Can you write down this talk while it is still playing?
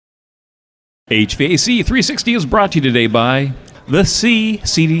HVAC 360 is brought to you today by the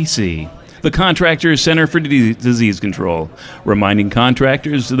CDC, the Contractors Center for Disease Control, reminding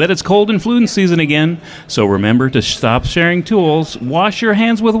contractors that it's cold and flu season again, so remember to stop sharing tools, wash your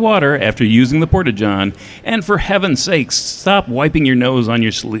hands with water after using the Porta-John, and for heaven's sakes, stop wiping your nose on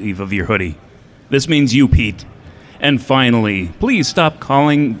your sleeve of your hoodie. This means you, Pete. And finally, please stop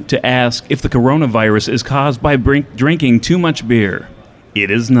calling to ask if the coronavirus is caused by drinking too much beer. It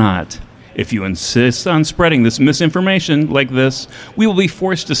is not. If you insist on spreading this misinformation like this, we will be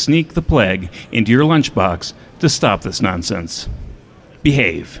forced to sneak the plague into your lunchbox to stop this nonsense.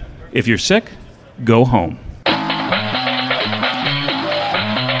 Behave. If you're sick, go home.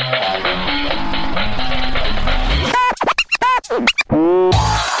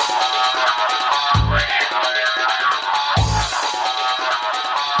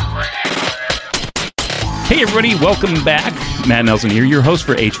 Hey everybody, welcome back. Matt Nelson here, your host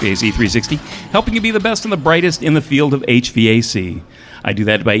for HVAC 360, helping you be the best and the brightest in the field of HVAC. I do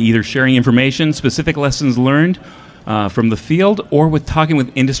that by either sharing information, specific lessons learned from the field, or with talking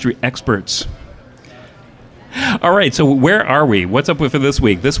with industry experts. All right, so where are we? What's up for this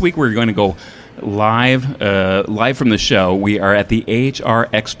week? This week we're going to go live from the show. We are at the AHR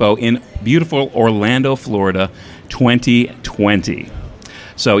Expo in beautiful Orlando, Florida, 2020.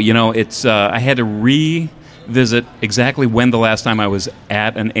 So, you know, it's I had to revisit exactly when the last time I was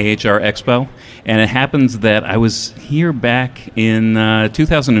at an AHR Expo, and it happens that I was here back in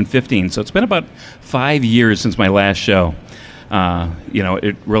 2015, so it's been about 5 years since my last show. You know,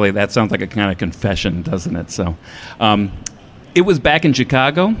 it really, that sounds like a kind of confession, doesn't it? So, it was back in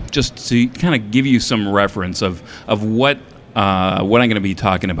Chicago, just to kind of give you some reference of what I'm going to be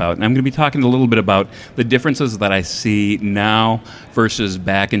talking about. And I'm going to be talking a little bit about the differences that I see now versus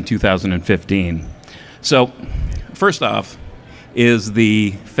back in 2015. So, first off is the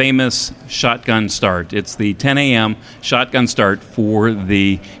famous shotgun start. It's the 10 a.m. shotgun start for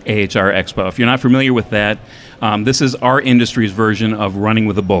the AHR Expo. If you're not familiar with that, this is our industry's version of Running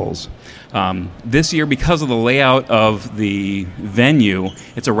with the Bulls. This year, because of the layout of the venue,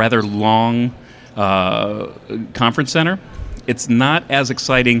 it's a rather long conference center. It's not as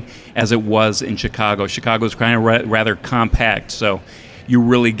exciting as it was in Chicago. Chicago's kind of rather compact, so you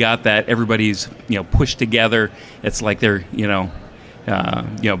really got that. Everybody's pushed together. It's like they're back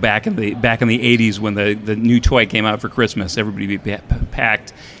in the 80s when the new toy came out for Christmas. Everybody be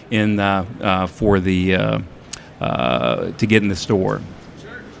packed in for the to get in the store.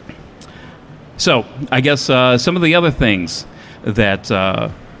 So I guess some of the other things that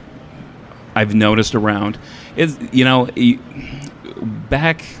I've noticed around is,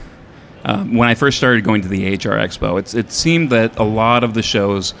 back when I first started going to the AHR Expo, it seemed that a lot of the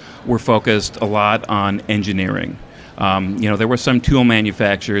shows were focused a lot on engineering. There were some tool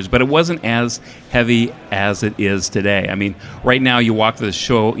manufacturers, but it wasn't as heavy as it is today. I mean, right now you walk the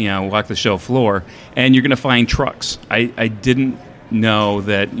show floor, and you're going to find trucks. I didn't know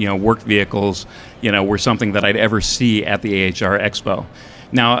that work vehicles were something that I'd ever see at the AHR Expo.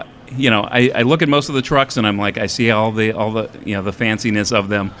 Now, I look at most of the trucks and I'm like, I see all the the fanciness of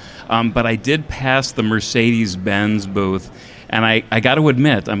them, but I did pass the Mercedes-Benz booth, and I got to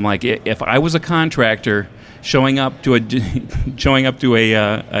admit, I'm like, if I was a contractor showing up to a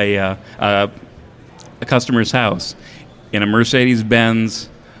customer's house in a Mercedes-Benz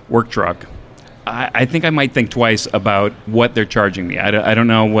work truck, I think I might think twice about what they're charging me. I don't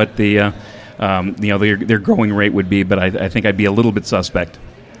know what the their going rate would be, but I think I'd be a little bit suspect.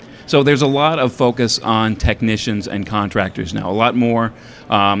 So there's a lot of focus on technicians and contractors now, a lot more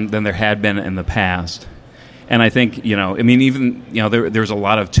than there had been in the past. And I think, there's a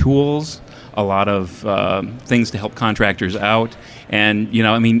lot of tools, a lot of things to help contractors out. And,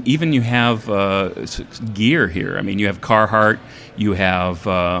 even you have gear here. I mean, you have Carhartt, you have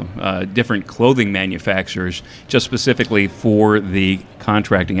different clothing manufacturers just specifically for the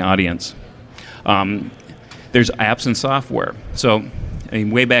contracting audience. There's apps and software. So,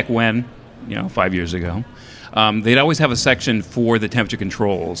 way back when, 5 years ago, they'd always have a section for the temperature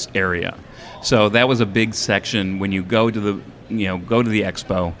controls area. So that was a big section when you go to the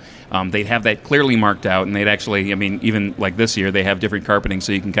expo. They'd have that clearly marked out, and they'd actually, even like this year, they have different carpeting,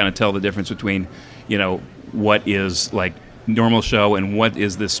 so you can kind of tell the difference between, what is like normal show and what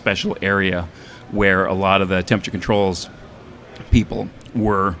is this special area where a lot of the temperature controls people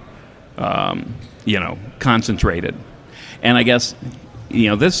were, concentrated. And I guess,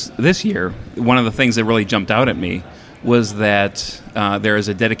 this year, one of the things that really jumped out at me was that there is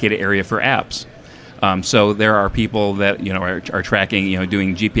a dedicated area for apps. So there are people that are tracking,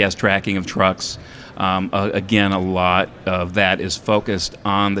 doing GPS tracking of trucks. Again, a lot of that is focused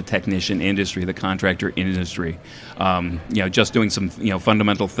on the technician industry, the contractor industry. Just doing some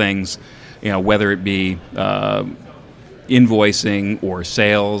fundamental things, whether it be invoicing or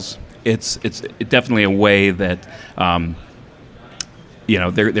sales. It's definitely a way that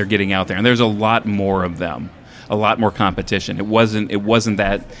they're getting out there, and there's a lot more of them, a lot more competition. It wasn't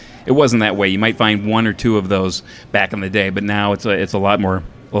that way. You might find one or two of those back in the day, but now it's a lot more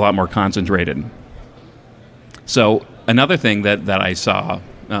concentrated. So another thing that I saw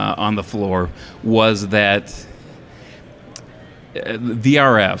on the floor was that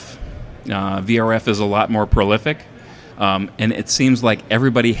VRF is a lot more prolific, and it seems like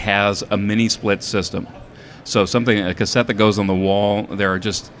everybody has a mini split system. So a cassette that goes on the wall, there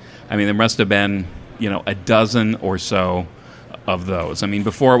must have been a dozen or so of those.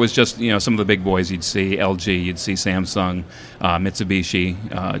 Before it was just some of the big boys you'd see, LG, you'd see Samsung, Mitsubishi,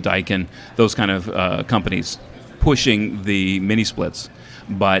 Daikin, those kind of companies pushing the mini splits.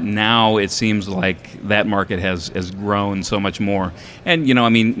 But now it seems like that market has grown so much more. And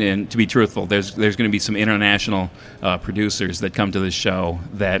and to be truthful, there's going to be some international producers that come to this show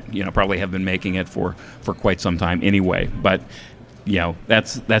that probably have been making it for quite some time anyway. But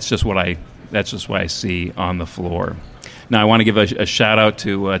that's just what I see on the floor. Now I want to give a shout out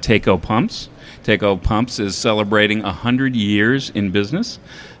to Taco Pumps. Taco Pumps is celebrating 100 years in business.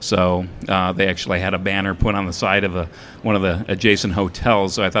 So they actually had a banner put on the side of one of the adjacent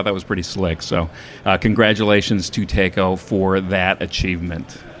hotels. So I thought that was pretty slick. So congratulations to Taco for that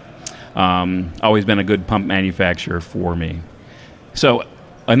achievement. Always been a good pump manufacturer for me. So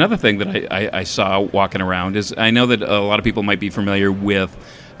another thing that I saw walking around is, I know that a lot of people might be familiar with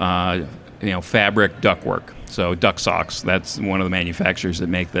fabric ductwork. So Duck Socks, that's one of the manufacturers that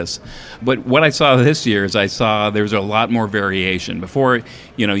make this. But what I saw this year is there was a lot more variation. Before,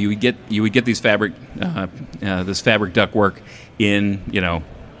 you would get these fabric ductwork in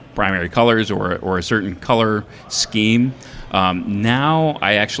primary colors or a certain color scheme. Now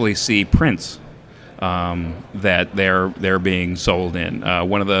I actually see prints that they're being sold in.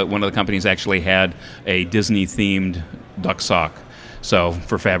 One of the companies actually had a Disney themed duck sock, so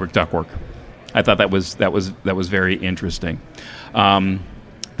for fabric ductwork. I thought that was very interesting.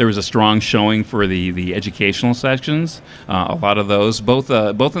 There was a strong showing for the educational sections. A lot of those, both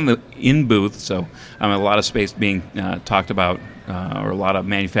in booth. So a lot of space being talked about, or a lot of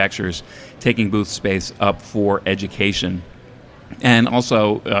manufacturers taking booth space up for education. And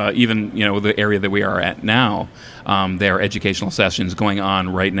also, even the area that we are at now, there are educational sessions going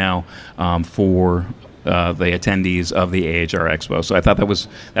on right now for the attendees of the AHR Expo. So I thought that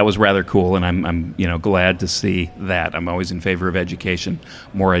was rather cool, and I'm glad to see that. I'm always in favor of education.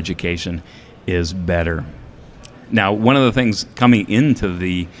 More education is better. Now, one of the things coming into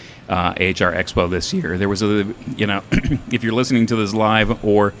the AHR Expo this year, there was if you're listening to this live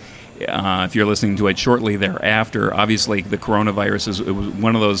or if you're listening to it shortly thereafter, obviously the coronavirus it was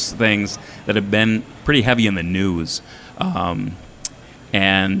one of those things that have been pretty heavy in the news,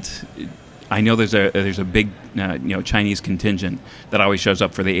 and I know there's a big Chinese contingent that always shows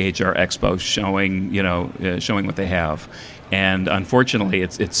up for the AHR Expo, showing what they have, and unfortunately,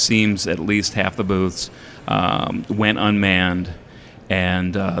 it seems at least half the booths went unmanned,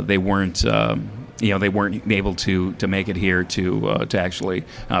 and they weren't able to make it here to actually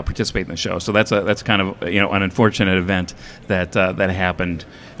participate in the show. So that's kind of an unfortunate event that happened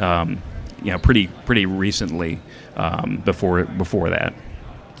pretty recently before that.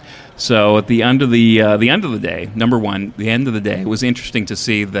 So at the end of the day, number one, the end of the day, it was interesting to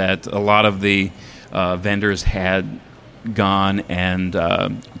see that a lot of the vendors had gone and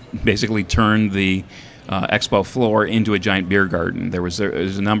basically turned the expo floor into a giant beer garden. There was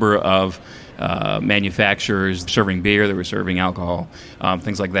a number of manufacturers serving beer, they were serving alcohol,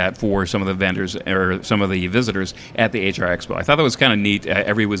 things like that for some of the vendors or some of the visitors at the HR Expo. I thought that was kind of neat.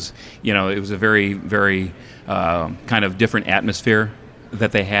 It was a very, very kind of different atmosphere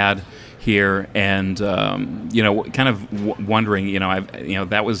that they had here, and kind of wondering,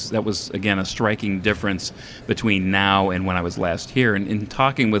 that was again a striking difference between now and when I was last here. And in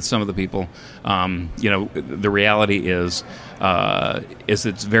talking with some of the people, the reality is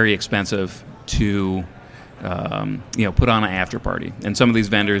it's very expensive to put on an after party. And some of these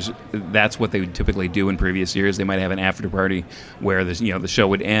vendors, that's what they would typically do in previous years. They might have an after party where the show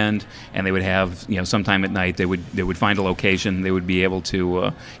would end, and they would have sometime at night they would find a location. They would be able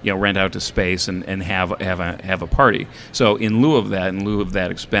to rent out to space and have a party. So in lieu of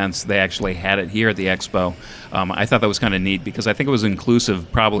that expense, they actually had it here at the expo. I thought that was kind of neat because I think it was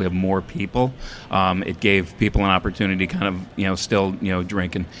inclusive probably of more people. It gave people an opportunity to kind of still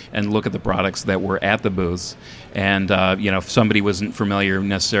drink and look at the products that were at the booths. And if somebody wasn't familiar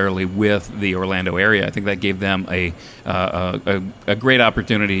necessarily with the Orlando area, I think that gave them a great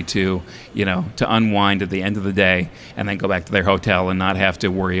opportunity to unwind at the end of the day and then go back to their hotel and not have to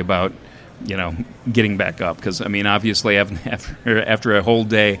worry about getting back up. Because obviously after a whole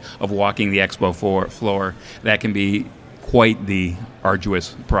day of walking the expo floor, that can be quite the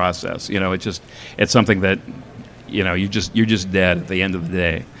arduous process. It's something that you're just dead at the end of the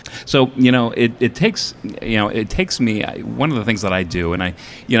day. So it takes me, one of the things that I do, and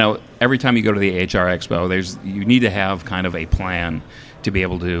every time you go to the HR Expo, you need to have kind of a plan to be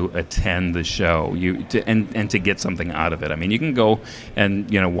able to attend the show, and to get something out of it. You can go and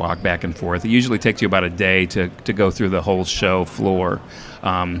walk back and forth. It usually takes you about a day to go through the whole show floor,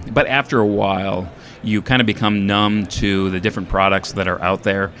 but after a while, you kind of become numb to the different products that are out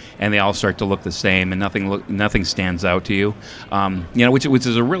there, and they all start to look the same, and nothing stands out to you. Which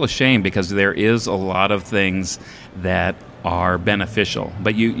is a real shame because there is a lot of things that are beneficial,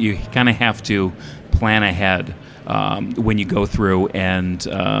 but you kind of have to plan ahead when you go through and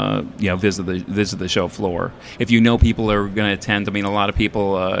visit the show floor. If people are going to attend, a lot of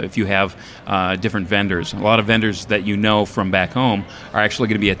people, if you have different vendors, a lot of vendors that from back home are actually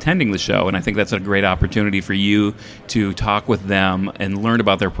going to be attending the show, and I think that's a great opportunity for you to talk with them and learn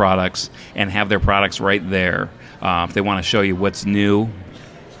about their products and have their products right there. If they want to show you what's new,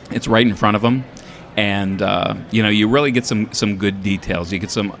 it's right in front of them, and you really get some good details. You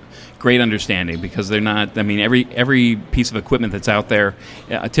get some great understanding because they're not. Every piece of equipment that's out there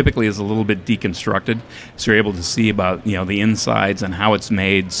typically is a little bit deconstructed, so you're able to see about the insides and how it's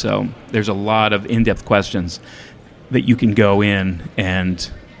made. So there's a lot of in-depth questions that you can go in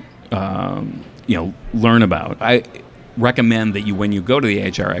and learn about. I recommend that when you go to the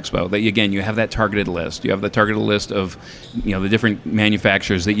HR Expo, that you have that targeted list. You have the targeted list of the different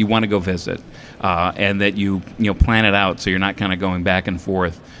manufacturers that you want to go visit, and that you plan it out so you're not kind of going back and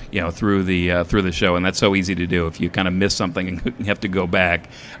forth through the show. And that's so easy to do if you kind of miss something and you have to go back.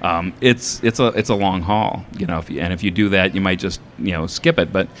 It's a long haul, if you do that, you might just skip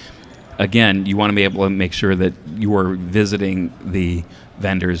it. But again, you want to be able to make sure that you are visiting the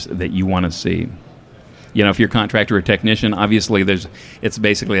vendors that you want to see. If you're a contractor or technician, obviously it's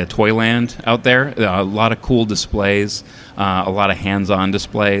basically a toy land out there. A lot of cool displays, a lot of hands-on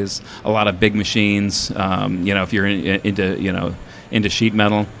displays, a lot of big machines. If you're into sheet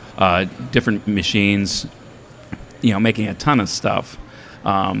metal, different machines, making a ton of stuff.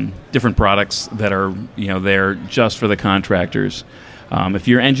 Different products that are there just for the contractors. If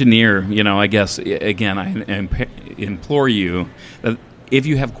you're an engineer, I guess again I implore you that if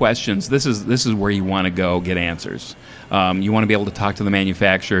you have questions, this is where you want to go get answers. You want to be able to talk to the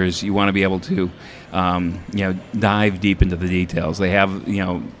manufacturers. You want to be able to dive deep into the details. They have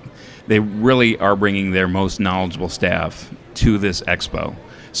they really are bringing their most knowledgeable staff to this expo.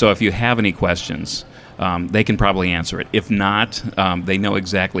 So if you have any questions, they can probably answer it. If not, they know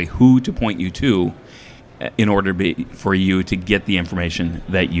exactly who to point you to in order for you to get the information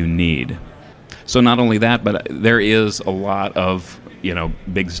that you need. So not only that, but there is a lot of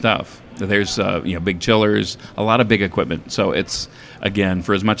big stuff. There's big chillers, a lot of big equipment. So it's, again,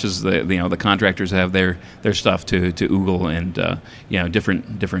 for as much as the contractors have their stuff to oogle and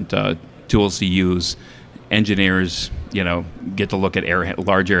different tools to use, engineers get to look at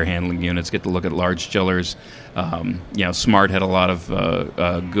large air handling units, get to look at large chillers. Smart had a lot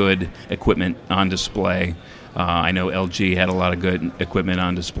of good equipment on display. I know LG had a lot of good equipment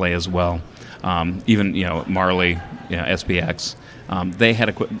on display as well. Even Marley, SPX. They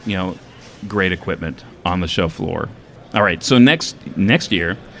had great equipment on the show floor. All right, so next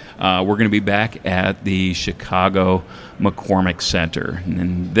year, we're going to be back at the Chicago McCormick Center.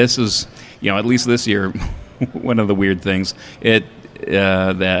 And this is, at least this year, one of the weird things, that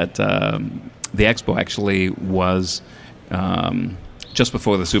the expo actually was just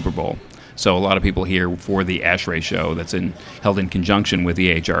before the Super Bowl. So a lot of people here for the ASHRAE show that's held in conjunction with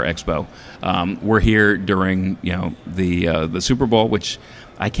the AHR Expo. We're here during the Super Bowl, which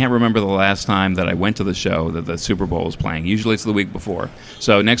I can't remember the last time that I went to the show that the Super Bowl was playing. Usually it's the week before.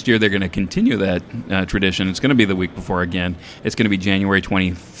 So next year they're going to continue that tradition. It's going to be the week before again. It's going to be January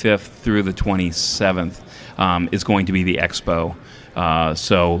 25th through the 27th is going to be the Expo.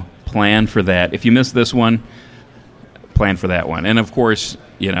 So plan for that. If you missed this one, plan for that one. And of course,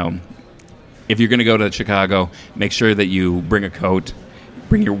 if you're going to go to Chicago, make sure that you bring a coat,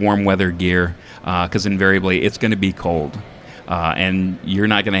 bring your warm weather gear, because invariably it's going to be cold. And you're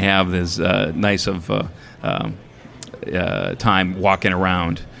not going to have this nice of time walking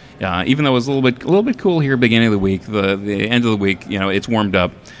around. Even though it was a little bit cool here beginning of the week, the end of the week, it's warmed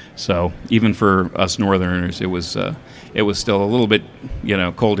up. So even for us Northerners, it was still a little bit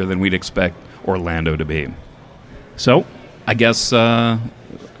colder than we'd expect Orlando to be. So I guess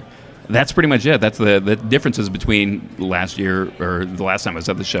that's pretty much it. That's the differences between last year or the last time I was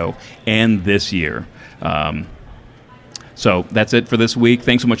at the show and this year. So that's it for this week.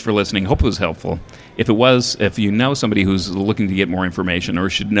 Thanks so much for listening. Hope it was helpful. If you know somebody who's looking to get more information or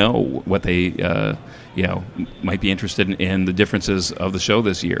should know what they might be interested in the differences of the show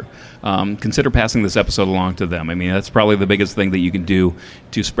this year, consider passing this episode along to them. I mean, that's probably the biggest thing that you can do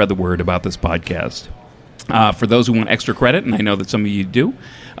to spread the word about this podcast. For those who want extra credit, and I know that some of you do,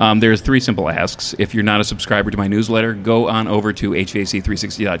 there's 3 simple asks. If you're not a subscriber to my newsletter, go on over to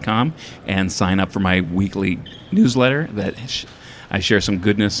HVAC360.com and sign up for my weekly newsletter that I share some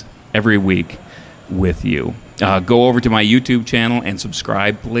goodness every week with you. Go over to my YouTube channel and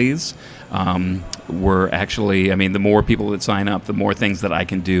subscribe, please. We're actually, the more people that sign up, the more things that I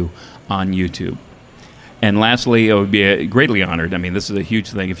can do on YouTube. And lastly, I would be greatly honored. This is a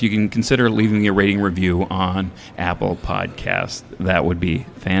huge thing. If you can consider leaving me a rating review on Apple Podcasts, that would be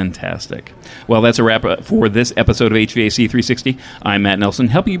fantastic. Well, that's a wrap for this episode of HVAC 360. I'm Matt Nelson,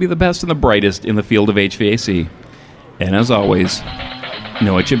 helping you be the best and the brightest in the field of HVAC. And as always,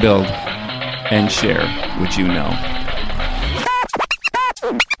 know what you build and share what you know.